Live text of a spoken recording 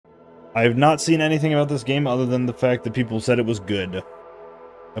I have not seen anything about this game other than the fact that people said it was good.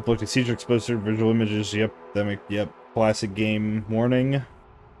 Upload to Caesar exposure, visual images, yep, yep, classic game warning.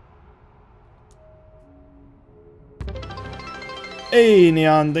 Hey,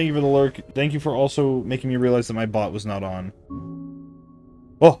 Neon, thank you for the lurk. Thank you for also making me realize that my bot was not on.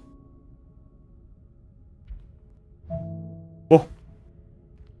 Oh! Oh!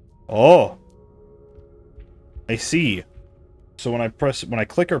 Oh! I see. So when I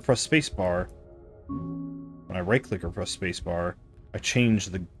click or press spacebar, when I right click or press spacebar, I change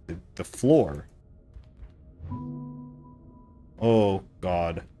the floor. Oh,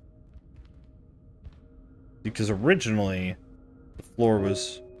 God. Because originally, the floor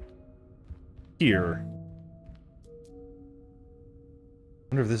was here. I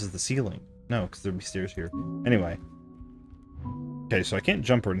wonder if this is the ceiling. No, because there'd be stairs here. Anyway. Okay, so I can't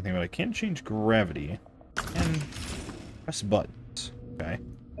jump or anything, but I can change gravity. And press buttons. Okay.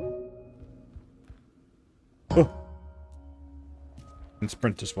 Oh! And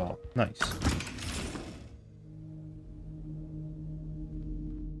sprint as well. Nice.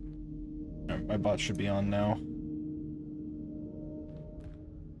 Alright, my bot should be on now.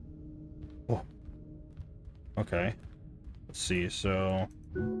 Oh. Okay. Let's see, so...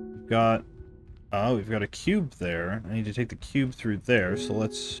 we've got a cube there. I need to take the cube through there, so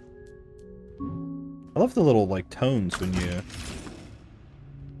let's... I love the little, like, tones when you... Is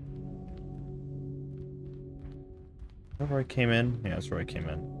that where I came in? Yeah, that's where I came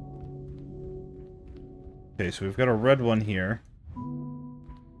in. Okay, so we've got a red one here. Can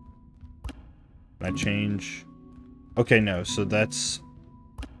I change... Okay, no, so that's...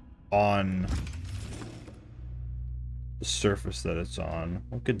 on... the surface that it's on.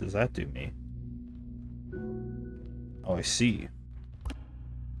 What good does that do me? Oh, I see.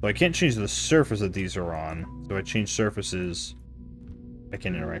 So I can't change the surface that these are on. So I change surfaces, I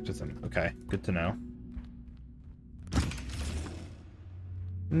can interact with them. Okay, good to know.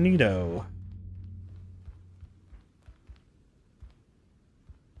 Neato.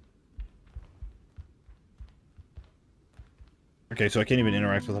 Okay, so I can't even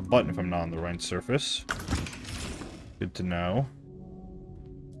interact with a button if I'm not on the right surface. Good to know.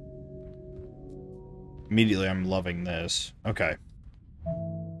 Immediately, I'm loving this. Okay.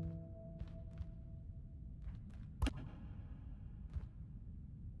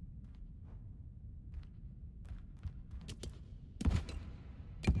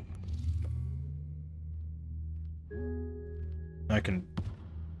 I can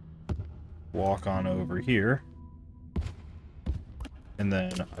walk on over here. And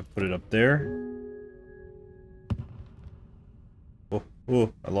then I put it up there. Oh,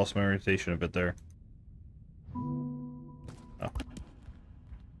 oh, I lost my orientation a bit there. Oh.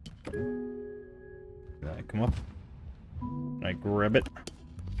 Can I come up? Can I grab it?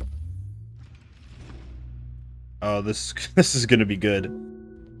 Oh, this is gonna be good.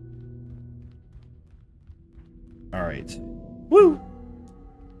 Alright. Woo!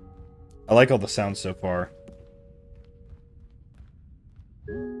 I like all the sounds so far.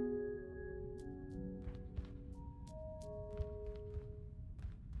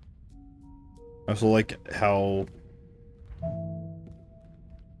 I also like how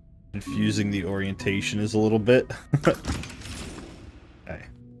confusing the orientation is a little bit. Okay.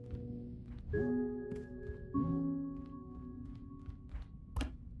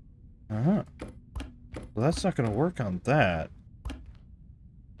 Uh-huh. Well, that's not gonna work on that.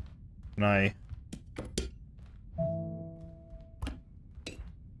 Can I...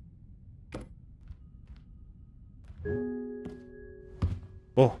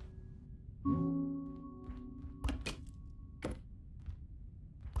 Oh.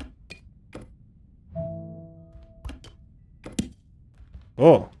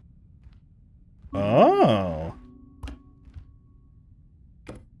 Oh. Oh.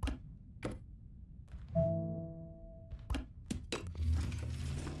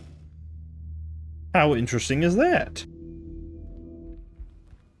 How interesting is that?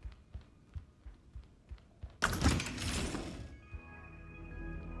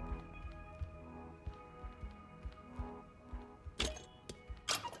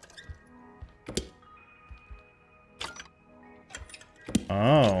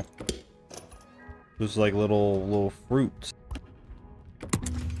 Oh. There's like little fruits.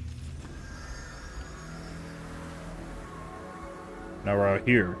 Now we're out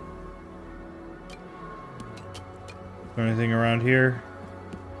here. Is there anything around here?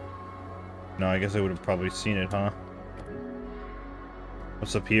 No, I guess I would have probably seen it, huh?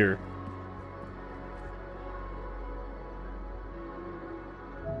 What's up here?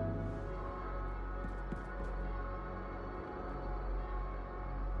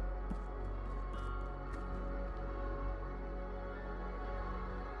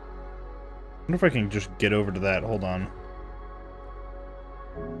 wonder if I can just get over to that. Hold on.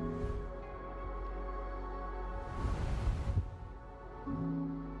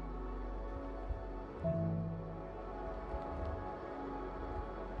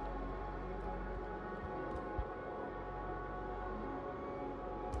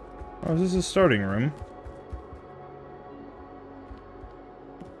 Oh, this is a starting room.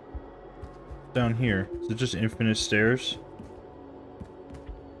 Down here. Is it just infinite stairs?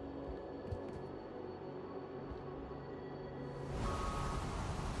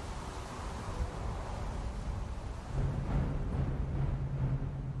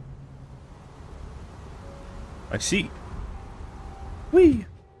 I see. Whee!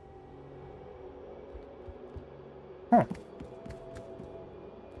 Huh.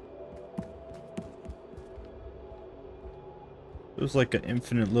 There's like an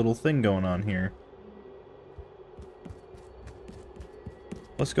infinite little thing going on here.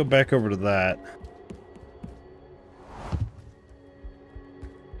 Let's go back over to that.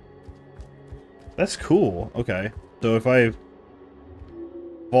 That's cool. Okay. So if I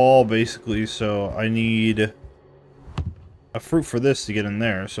fall, basically, so I need a fruit for this to get in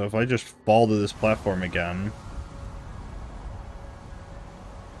there. So if I just fall to this platform again.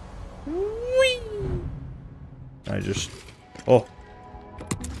 Whee! I just... Oh.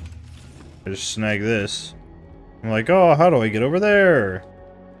 I just snag this. I'm like, oh, how do I get over there?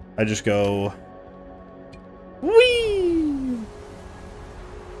 I just go... Whee!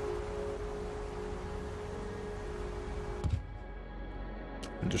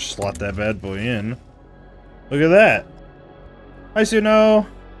 And just slot that bad boy in. Look at that! Hi, Suno!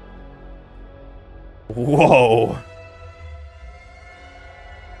 Whoa!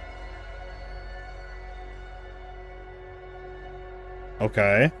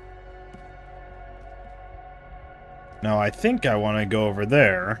 Okay. Now I think I want to go over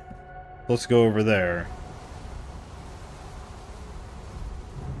there. Let's go over there.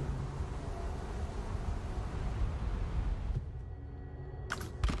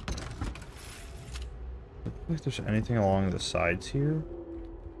 Look like there's anything along the sides here.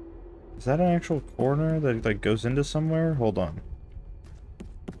 Is that an actual corner that like goes into somewhere? Hold on.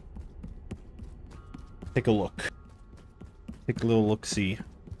 Take a look. Take a little look-see.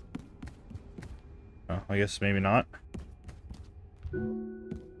 Oh, I guess maybe not.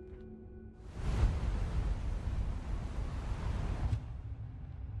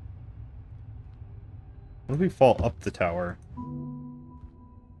 What if we fall up the tower?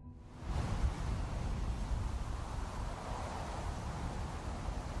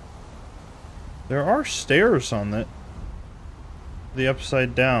 There are stairs on the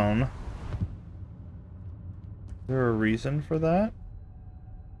upside down. Is there a reason for that?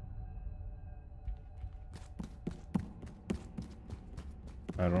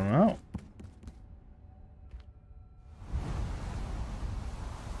 I don't know.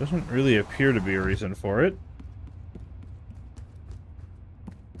 Doesn't really appear to be a reason for it.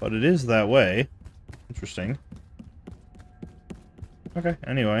 But it is that way. Interesting. Okay,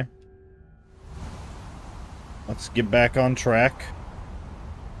 anyway. Let's get back on track.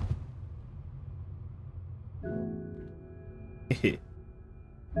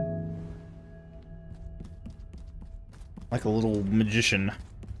 Like a little magician.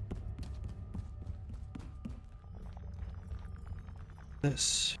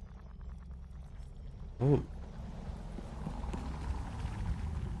 This. Oh. I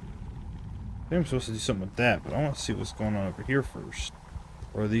think I'm supposed to do something with that, but I want to see what's going on over here first.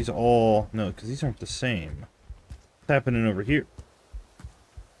 Or are these all... No, because these aren't the same. What's happening over here?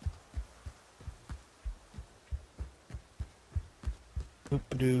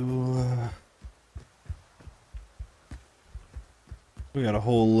 We got a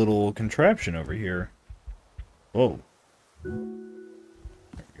whole little contraption over here. Whoa. There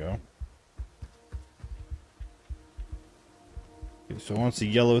we go. Okay, so once the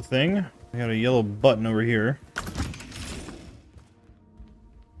yellow thing, we got a yellow button over here.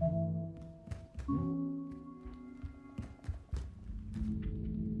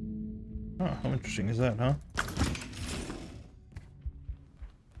 Oh, how interesting is that, huh?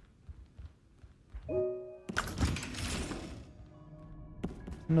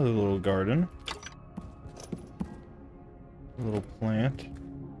 Another little garden. A little plant.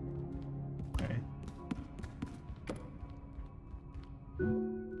 Okay.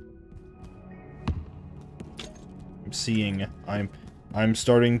 I'm seeing. I'm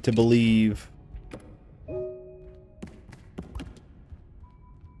starting to believe.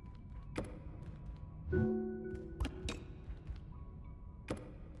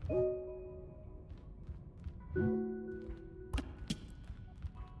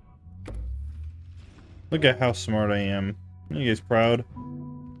 Look at how smart I am. Are you guys proud?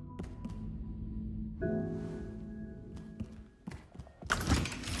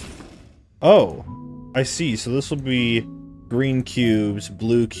 Oh, I see. So this will be green cubes,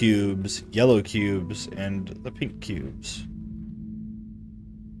 blue cubes, yellow cubes, and the pink cubes.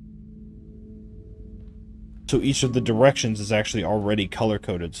 So each of the directions is actually already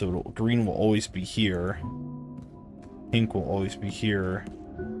color-coded, so green will always be here. Pink will always be here.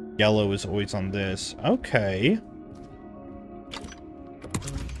 Yellow is always on this. Okay.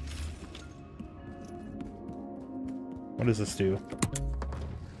 What does this do?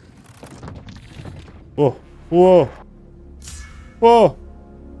 Whoa. Whoa. Whoa.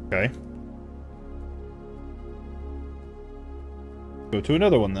 Okay. Go to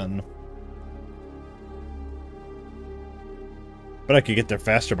another one then. But I could get there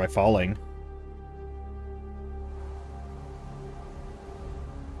faster by falling.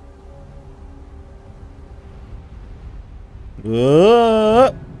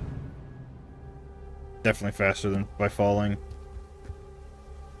 Definitely faster than by falling.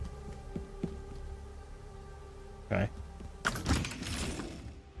 Okay.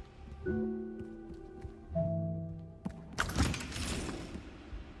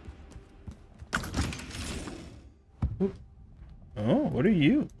 Oh, what are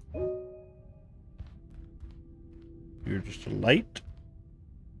you? You're just a light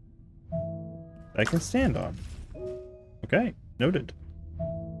I can stand on. Okay, noted.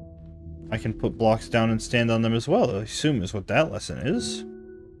 I can put blocks down and stand on them as well, I assume is what that lesson is.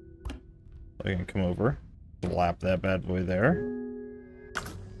 I can come over, slap that bad boy there.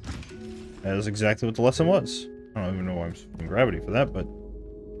 That is exactly what the lesson was. I don't even know why I'm using gravity for that, but...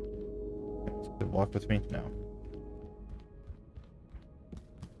 Did it block with me? No.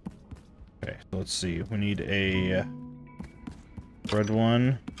 Okay, so let's see. We need a red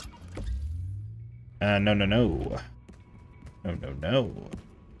one. No, no, no. No, no, no.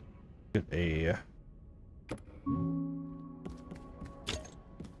 Get a...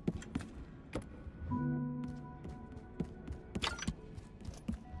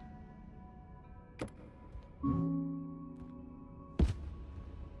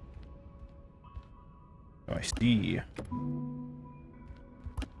 Oh, I see.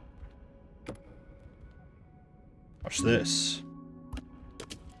 Watch this.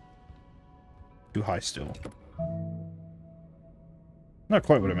 Too high still. Not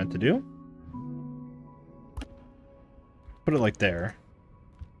quite what I meant to do. Put it like there.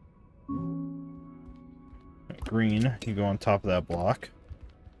 Green, you go on top of that block.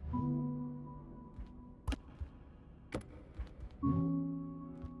 I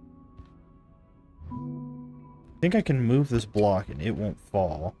think I can move this block and it won't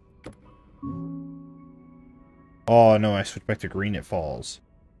fall. Oh no, I switch back to green, it falls.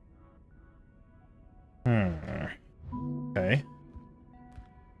 Okay.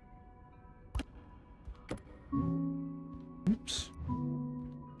 Oops.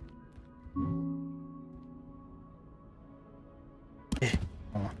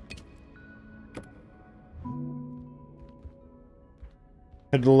 Oh.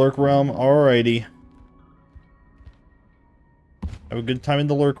 Head to the Lurk Realm. Alrighty. Have a good time in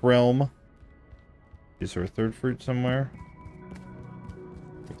the Lurk Realm. Is there a third fruit somewhere?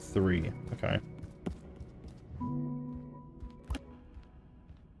 3. Okay.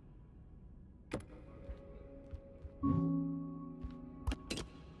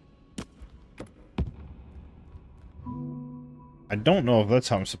 I don't know if that's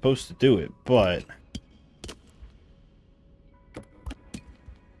how I'm supposed to do it, but...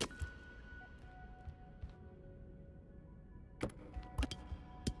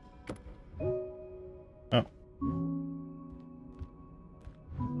 Oh.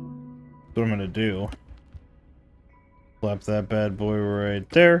 That's what I'm gonna do. Slap that bad boy right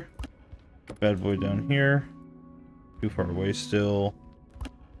there. Bad boy down here. Too far away still.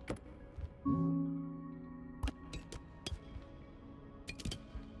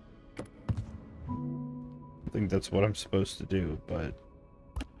 I think that's what I'm supposed to do, but...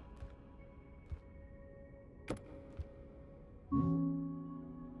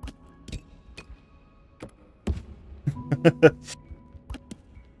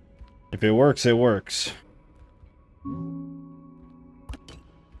 If it works, it works.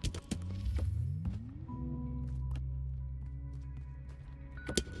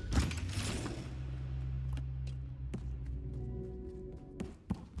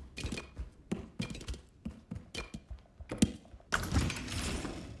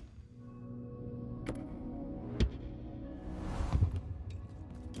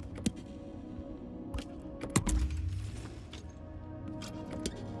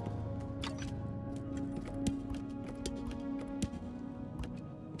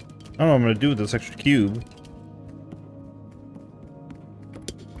 I don't know what I'm gonna do with this extra cube.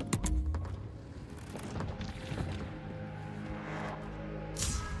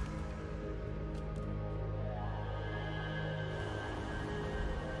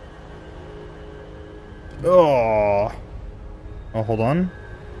 Oh. Oh, hold on.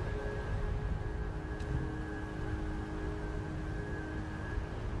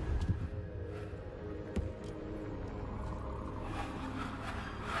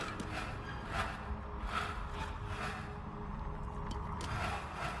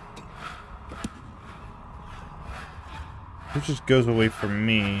 It just goes away from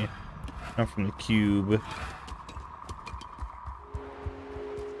me, not from the cube.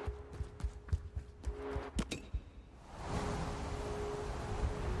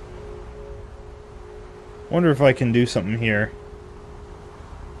 Wonder if I can do something here.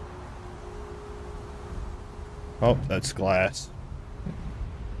 Oh, that's glass.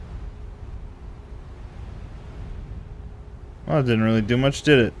 Well, it didn't really do much,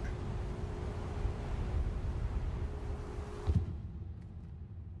 did it?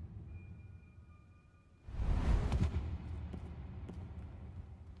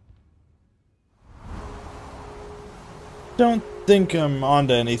 Don't think I'm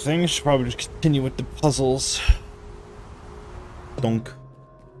onto anything. Should probably just continue with the puzzles. Donk.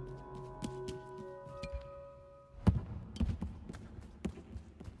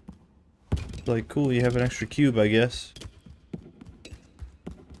 Like, cool, you have an extra cube, I guess.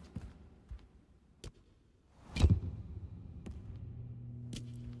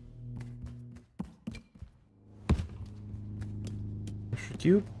 Extra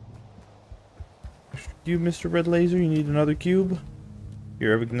cube? Extra cube, Mr. Red Laser, you need another cube?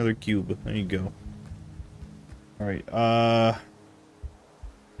 Here, have another cube. There you go. Alright,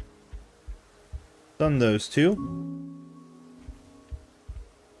 done those two.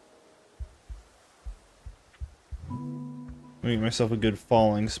 Make myself a good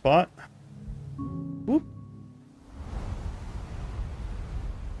falling spot. Whoop.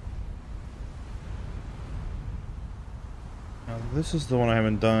 Now, this is the one I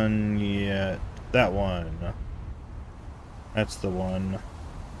haven't done yet. That one. That's the one.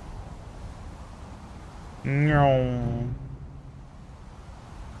 No.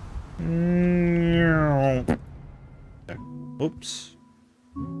 No. Oops.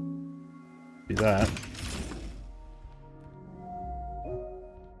 Do that.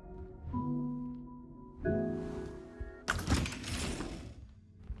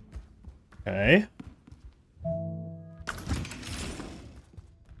 Okay.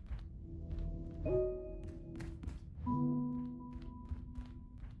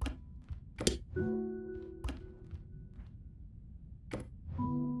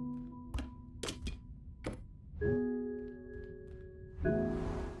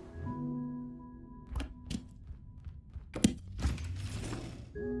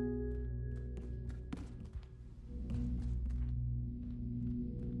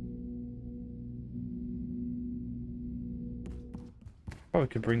 Probably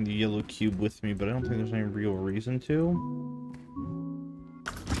could bring the yellow cube with me, but I don't think there's any real reason to.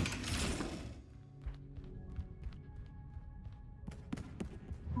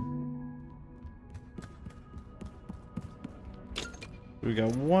 We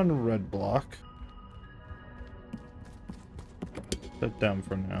got one red block. Set that down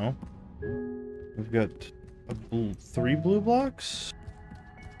for now. We've got three blue blocks.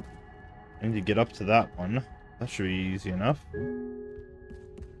 I need to get up to that one. That should be easy enough.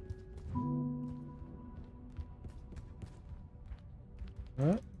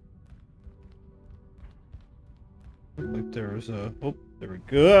 Looked like there was a... Oh, there we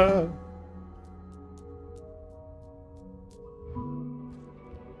go.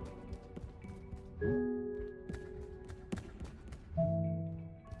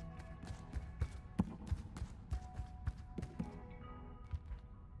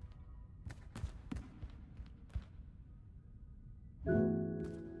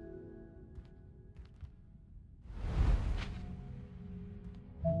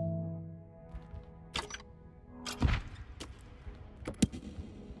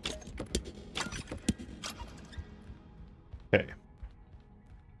 Okay.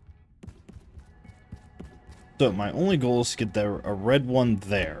 So my only goal is to get a red one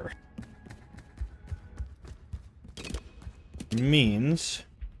there. Means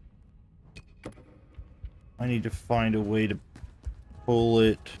I need to find a way to pull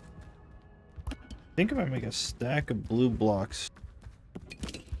it. I think if I make a stack of blue blocks.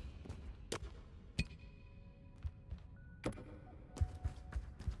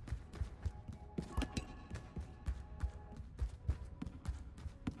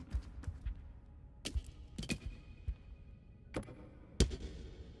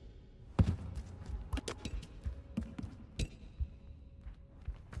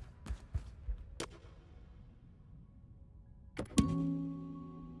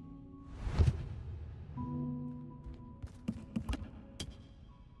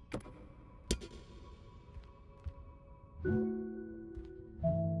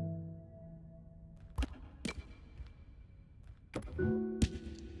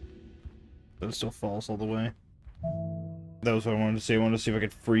 it still falls all the way. That was what I wanted to see. I wanted to see if I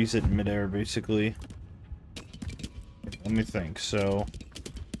could freeze it in midair, basically. Let me think. So,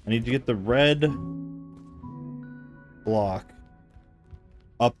 I need to get the red block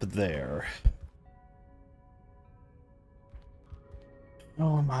up there.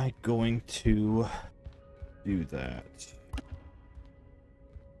 How am I going to do that?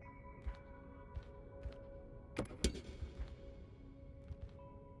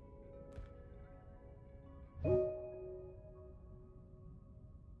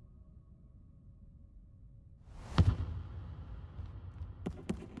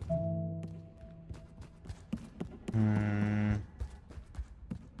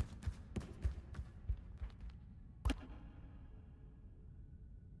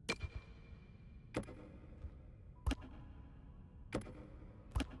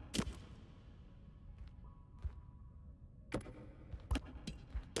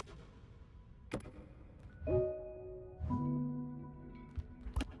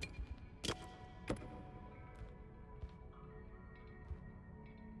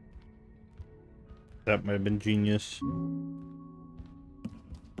 That might have been genius.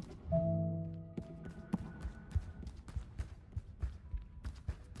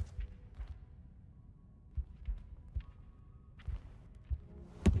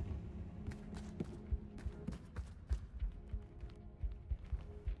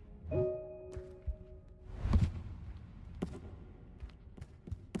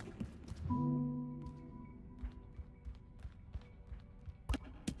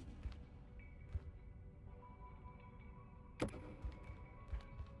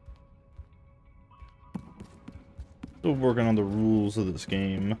 Still working on the rules of this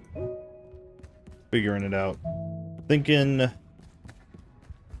game. Figuring it out. Thinking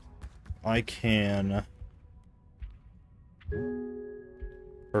I can...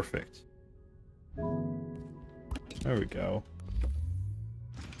 Perfect. There we go.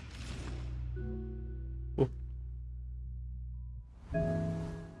 Oh.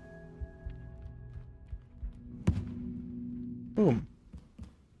 Boom.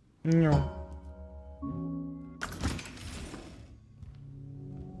 No.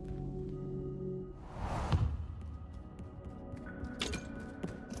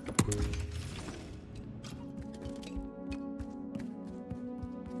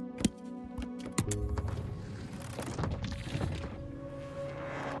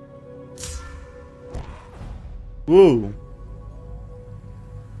 Whoa.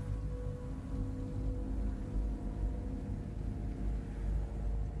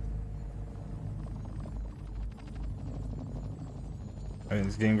 I mean,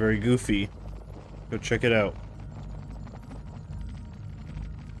 it's getting very goofy. Go check it out.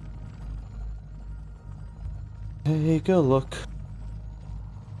 Take a look.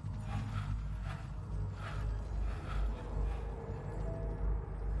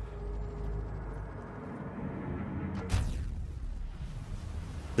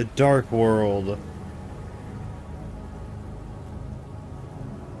 The Dark World.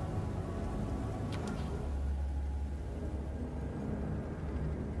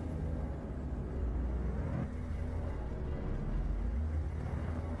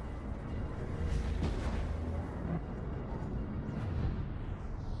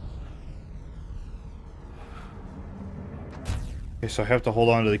 Okay, so I have to hold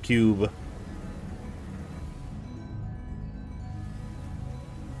on to the cube.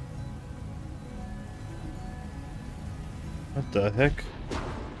 What the heck?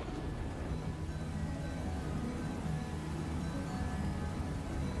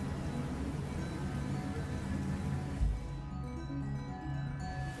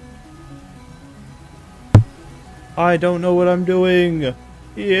 I don't know what I'm doing.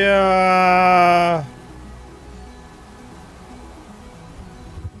 Yeah.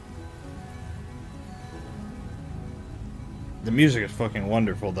 The music is fucking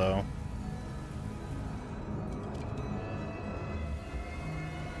wonderful, though.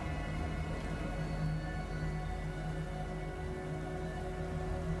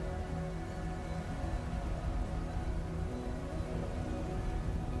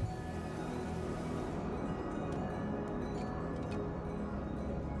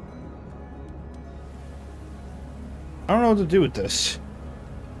 I don't know what to do with this.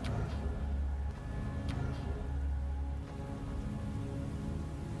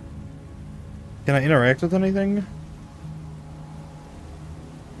 Can I interact with anything?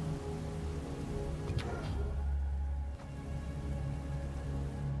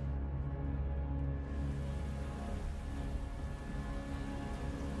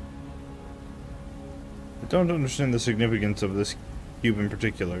 I don't understand the significance of this cube in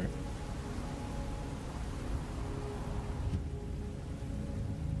particular.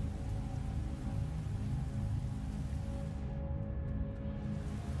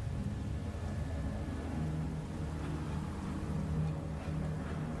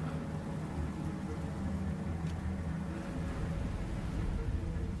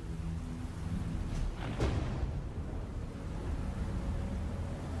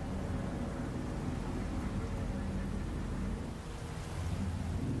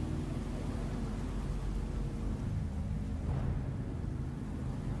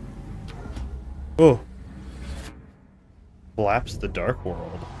 Oh. Collapse the Dark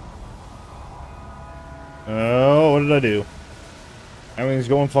World. Oh, what did I do? Everything's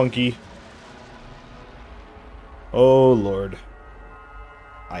going funky. Oh, Lord.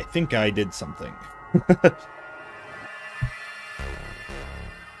 I think I did something.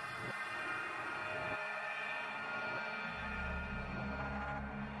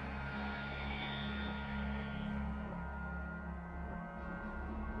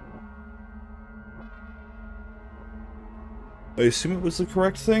 I assume it was the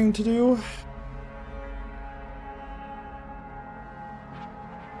correct thing to do.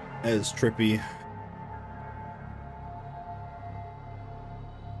 That is trippy.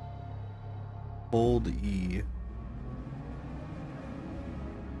 Hold E.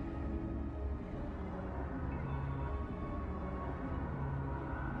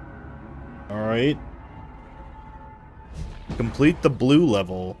 Alright. Complete the blue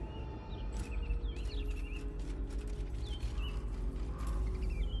level.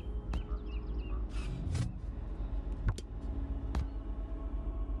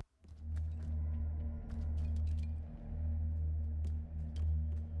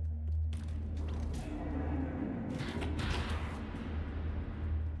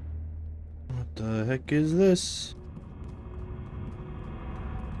 What the heck is this?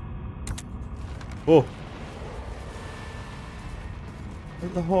 Oh.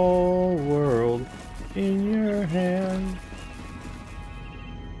 The whole world in your hand.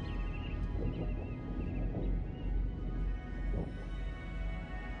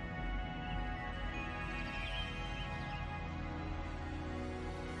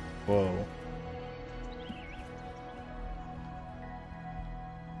 Whoa.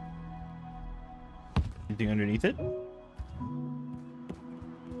 Anything underneath it?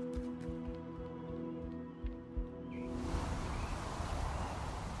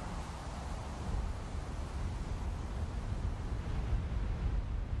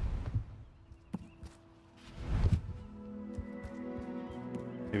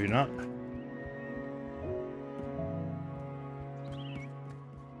 Maybe not.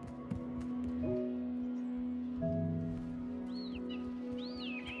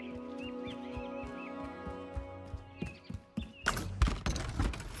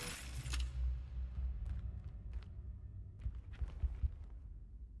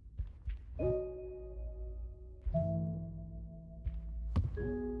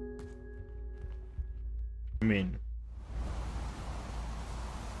 I mean,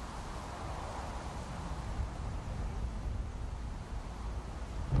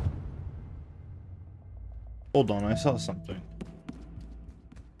 hold on, I saw something.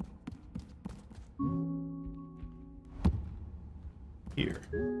 Here.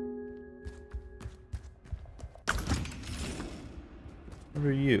 What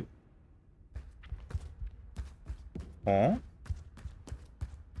are you? Huh?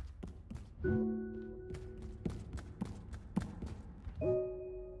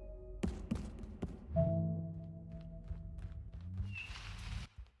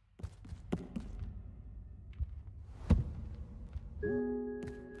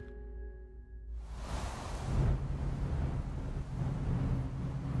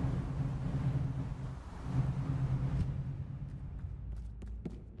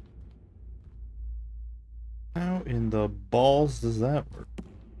 How in the balls does that work?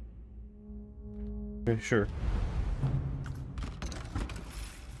 Okay, sure.